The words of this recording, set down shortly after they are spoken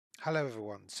Hello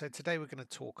everyone, so today we're going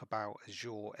to talk about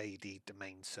Azure AD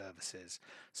Domain Services.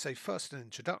 So first an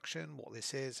introduction, what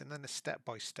this is, and then a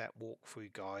step-by-step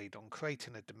walkthrough guide on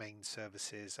creating a domain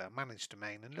services managed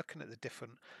domain and looking at the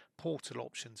different portal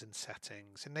options and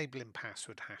settings, enabling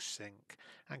password hash sync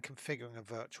and configuring a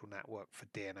virtual network for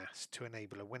DNS to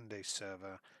enable a Windows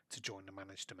server to join the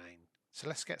managed domain. So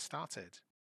let's get started.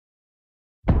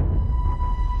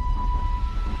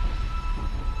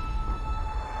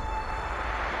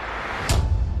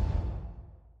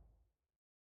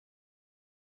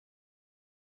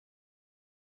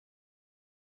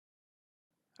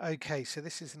 Okay, so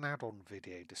this is an add-on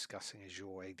video discussing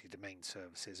Azure AD Domain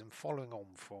Services and following on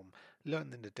from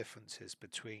learning the differences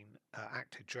between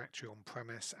Active Directory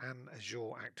on-premise and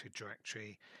Azure Active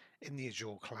Directory in the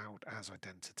Azure Cloud as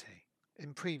identity.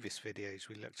 In previous videos,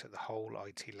 we looked at the whole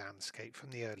IT landscape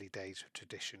from the early days of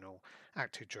traditional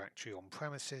Active Directory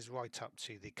on-premises right up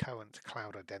to the current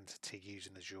cloud identity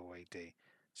using Azure AD.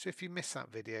 So if you missed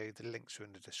that video, the links are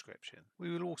in the description.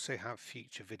 We will also have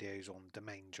future videos on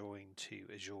domain join to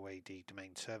Azure AD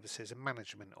Domain Services and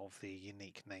management of the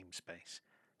unique namespace.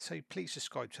 So please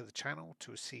subscribe to the channel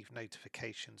to receive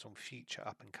notifications on future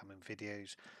up and coming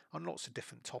videos on lots of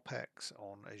different topics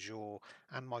on Azure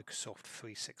and Microsoft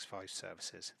 365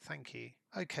 services. Thank you.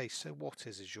 Okay, so what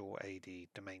is Azure AD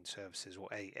Domain Services, or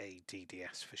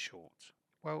AADDS for short?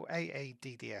 Well,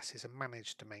 AADDS is a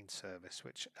managed domain service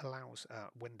which allows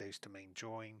Windows domain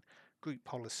join, group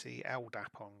policy,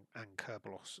 LDAP and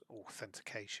Kerberos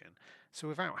authentication, so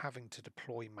without having to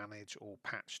deploy, manage or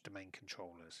patch domain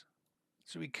controllers.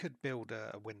 So we could build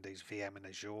a Windows VM in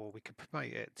Azure, we could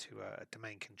promote it to a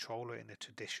domain controller in a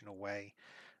traditional way,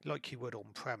 like you would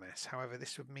on-premise. However,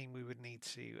 this would mean we would need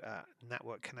to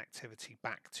network connectivity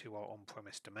back to our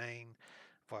on-premise domain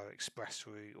via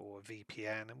expressroute or a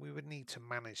VPN, and we would need to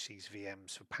manage these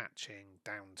VMs for patching,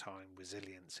 downtime,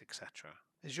 resilience, etc.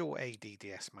 Azure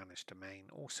ADDS Managed Domain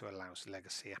also allows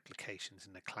legacy applications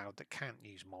in the cloud that can't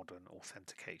use modern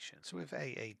authentication. So with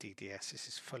AADDS, this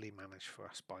is fully managed for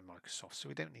us by Microsoft, so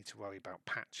we don't need to worry about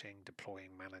patching,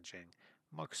 deploying, managing.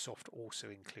 Microsoft also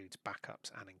includes backups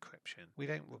and encryption. We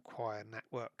don't require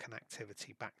network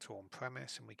connectivity back to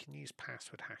on-premise, and we can use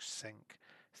password hash sync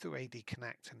through AD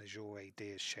Connect and Azure AD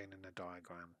as shown in the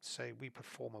diagram. So we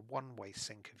perform a one-way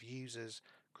sync of users,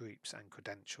 groups and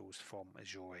credentials from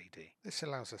Azure AD. This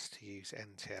allows us to use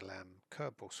NTLM,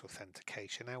 Kerberos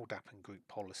authentication, LDAP and group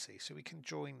policy, so we can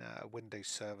join a Windows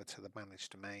server to the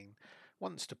managed domain.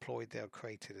 Once deployed, they are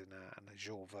created in an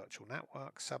Azure virtual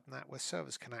network subnet where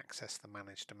servers can access the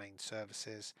managed domain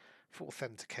services for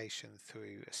authentication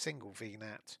through a single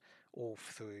VNet or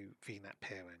through VNet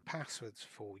peering. Passwords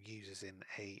for users in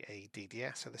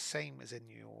AADDS are the same as in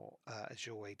your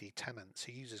Azure AD tenant, so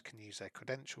users can use their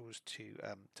credentials to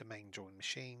domain join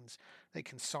machines. They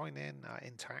can sign in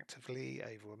interactively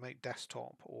over remote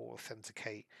desktop or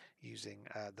authenticate using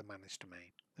the managed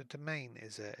domain. The domain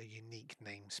is a unique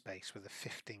namespace with a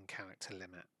 15-character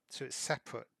limit, so it's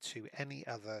separate to any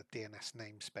other DNS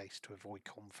namespace to avoid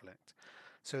conflict.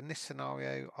 So in this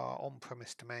scenario, our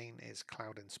on-premise domain is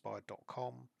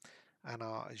cloudinspired.com and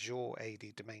our Azure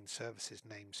AD Domain Services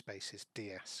namespace is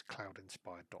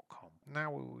dscloudinspired.com.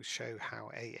 Now we will show how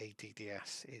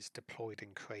AADDS is deployed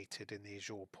and created in the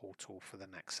Azure portal for the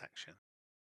next section.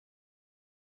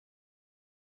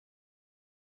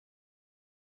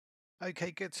 Okay,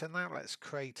 good. So now let's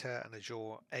create an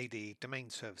Azure AD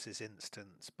Domain Services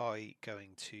instance by going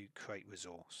to Create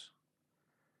Resource.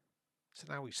 So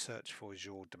now we search for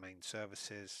Azure Domain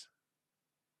Services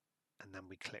and then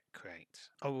we click Create.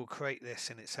 I will create this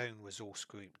in its own resource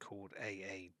group called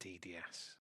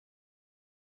AADDS.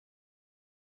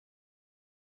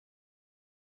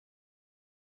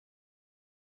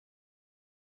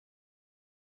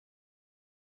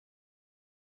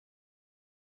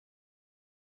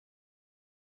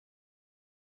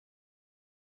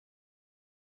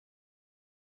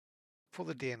 For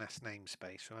the DNS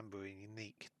namespace, remember a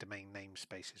unique domain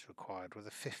namespace is required with a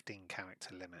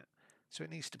 15-character limit, so it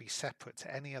needs to be separate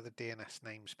to any other DNS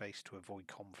namespace to avoid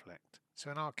conflict. So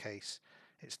in our case,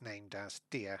 it's named as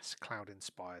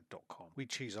dscloudinspired.com. We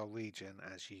choose our region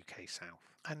as UK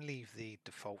South and leave the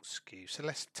default SKU. So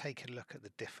let's take a look at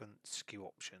the different SKU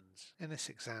options. In this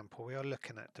example, we are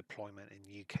looking at deployment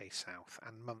in UK South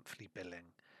and monthly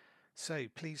billing. So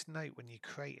please note when you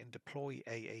create and deploy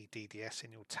AADDS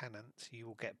in your tenant, you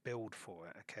will get billed for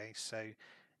it. Okay, so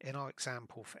in our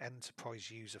example for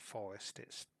enterprise user forest,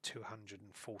 it's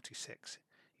 246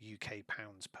 UK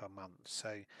pounds per month.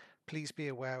 So please be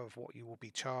aware of what you will be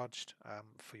charged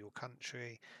for your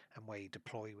country and where you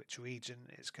deploy, which region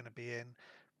it's going to be in.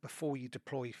 before you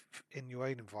deploy in your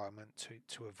own environment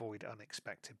to avoid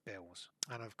unexpected bills.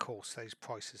 And of course, those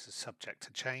prices are subject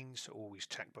to change, so always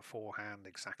check beforehand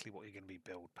exactly what you're going to be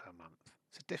billed per month.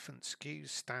 So different SKUs,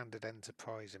 standard,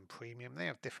 enterprise and premium, they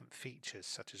have different features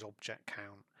such as object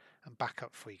count and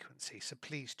backup frequency, so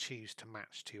please choose to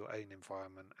match to your own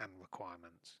environment and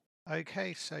requirements.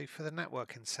 Okay, so for the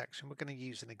networking section, we're going to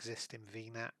use an existing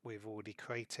VNet we've already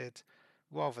created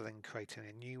rather than creating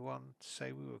a new one. So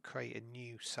we will create a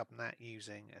new subnet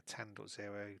using a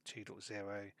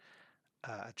 10.0.2.0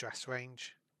 address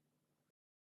range.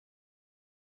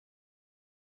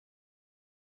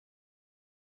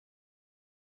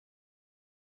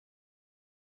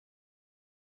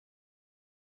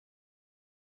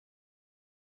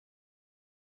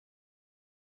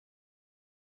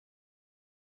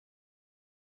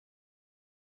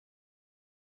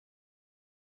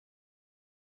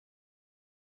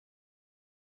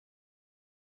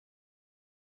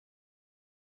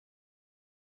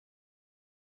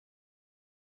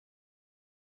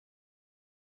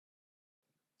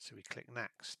 So we click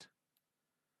next.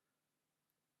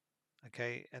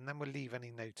 Okay, and then we'll leave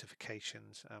any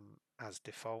notifications as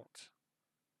default.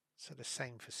 So the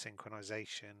same for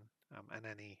synchronization and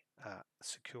any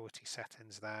security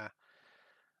settings there.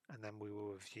 And then we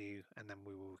will review and then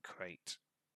we will create.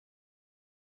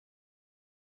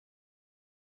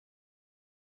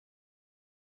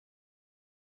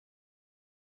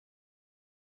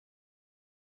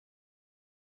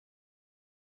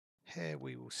 Here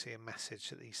we will see a message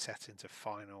that these settings are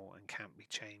final and can't be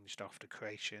changed after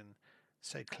creation,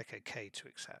 so click OK to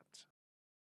accept.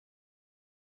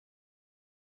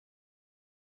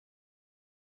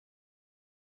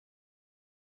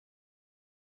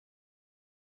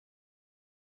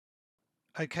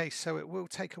 Okay, so it will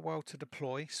take a while to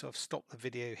deploy, so I've stopped the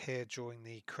video here during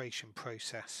the creation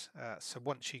process. So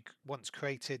once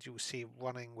created, you'll see it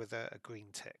running with a green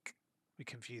tick. We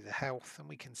can view the health and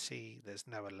we can see there's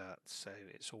no alerts, so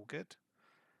it's all good.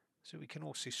 So we can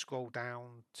also scroll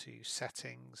down to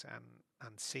settings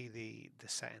and see the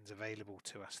settings available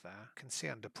to us there. You can see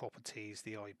under properties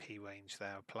the IP range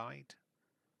there applied.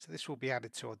 So this will be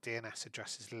added to our DNS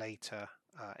addresses later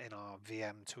in our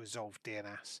VM to resolve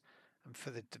DNS and for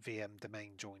the VM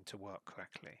domain join to work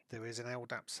correctly. There is an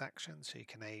LDAP section, so you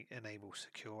can enable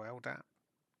secure LDAP.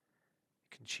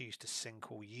 You can choose to sync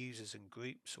all users and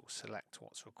groups or select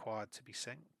what's required to be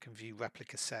synced. You can view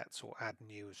replica sets or add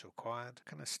new as required.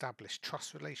 You can establish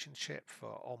trust relationship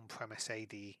for on-premise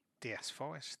AADDS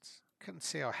forests. You can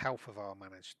see our health of our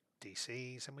managed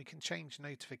DCs, and we can change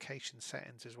notification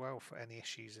settings as well for any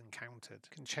issues encountered. You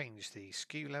can change the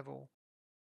SKU level.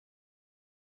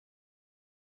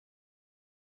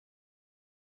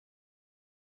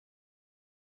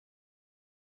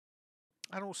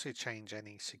 And also change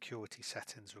any security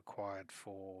settings required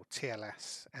for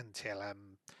TLS,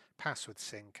 NTLM, password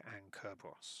sync and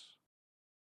Kerberos.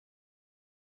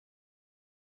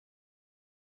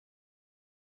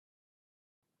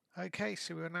 Okay,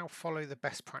 so we will now follow the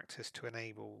best practice to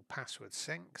enable password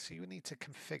sync. So you need to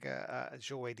configure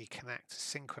Azure AD Connect to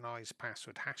synchronize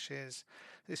password hashes.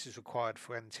 This is required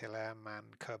for NTLM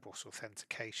and Kerberos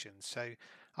authentication. So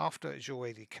after Azure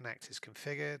AD Connect is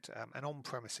configured, an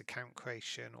on-premise account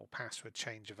creation or password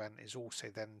change event is also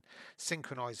then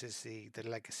synchronizes the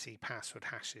legacy password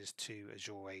hashes to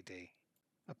Azure AD.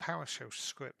 A PowerShell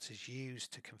script is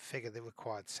used to configure the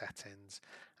required settings,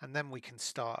 and then we can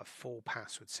start a full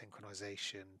password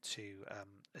synchronization to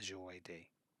Azure AD.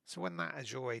 So when that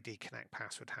Azure AD Connect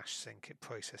password hash sync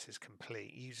process is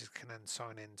complete, users can then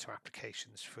sign in to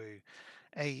applications through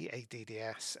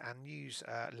AADDS and use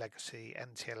legacy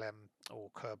NTLM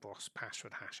or Kerberos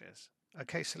password hashes.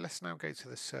 Okay, so let's now go to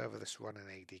the server that's running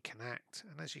AD Connect,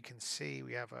 and as you can see,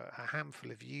 we have a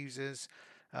handful of users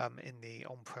in the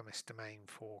on-premise domain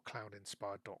for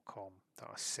cloudinspired.com that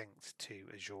are synced to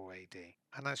Azure AD.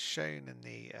 And as shown in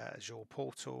the Azure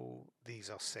portal, these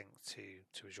are synced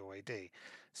to Azure AD.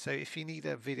 So if you need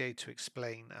a video to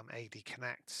explain AD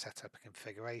Connect setup and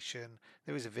configuration,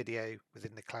 there is a video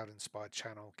within the Cloud Inspired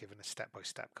channel giving a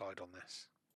step-by-step guide on this.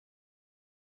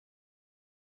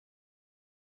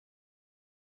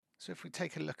 So if we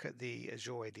take a look at the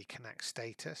Azure AD Connect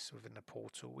status within the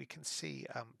portal, we can see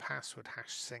password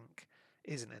hash sync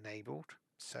isn't enabled.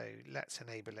 So let's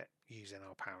enable it using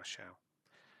our PowerShell.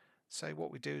 So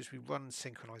what we do is we run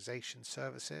synchronization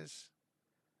services,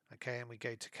 okay, and we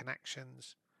go to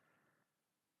connections,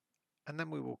 and then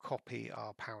we will copy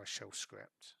our PowerShell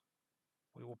script.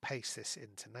 We will paste this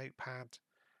into Notepad,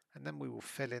 and then we will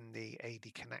fill in the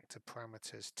AD connector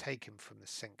parameters taken from the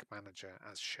sync manager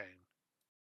as shown.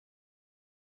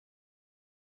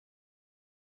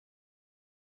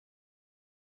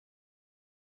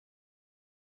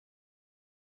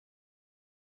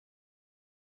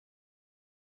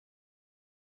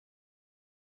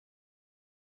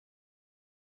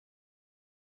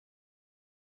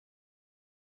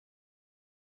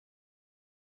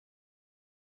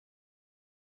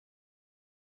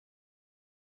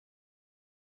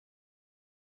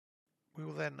 We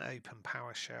will then open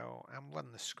PowerShell and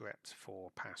run the script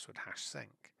for password hash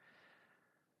sync.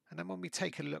 And then when we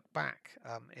take a look back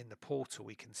in the portal,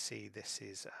 we can see this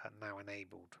is now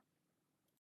enabled.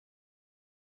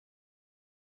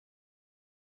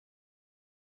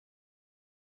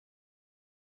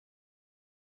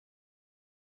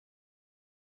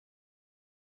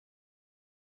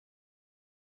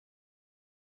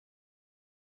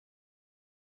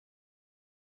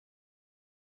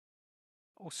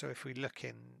 Also, if we look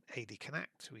in AD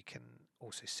Connect, we can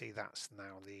also see that's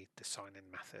now the sign-in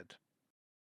method.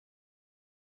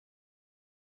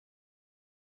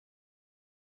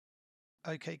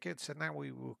 Okay, good. So now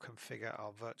we will configure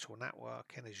our virtual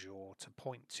network in Azure to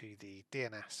point to the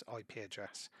DNS IP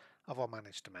address of our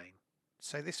managed domain.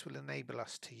 So this will enable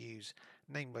us to use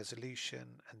name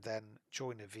resolution and then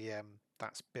join a VM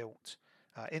that's built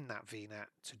in that VNet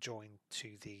to join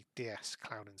to the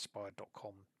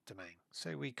dscloudinspired.com domain.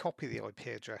 So we copy the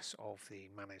IP address of the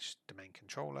managed domain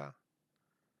controller.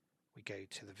 We go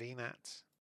to the VNet.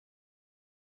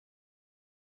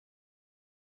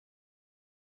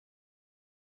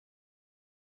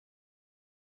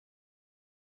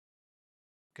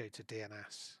 Go to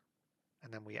DNS,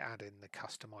 and then we add in the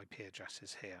custom IP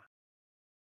addresses here.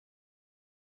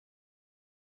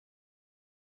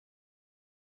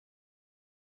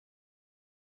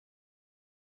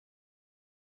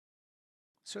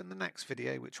 So in the next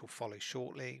video, which will follow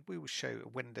shortly, we will show a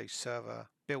Windows server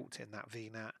built in that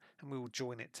VNet, and we will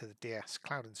join it to the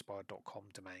dscloudinspired.com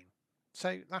domain.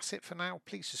 So that's it for now.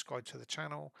 Please subscribe to the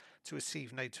channel to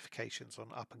receive notifications on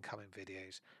up and coming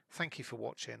videos. Thank you for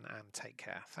watching and take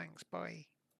care. Thanks. Bye.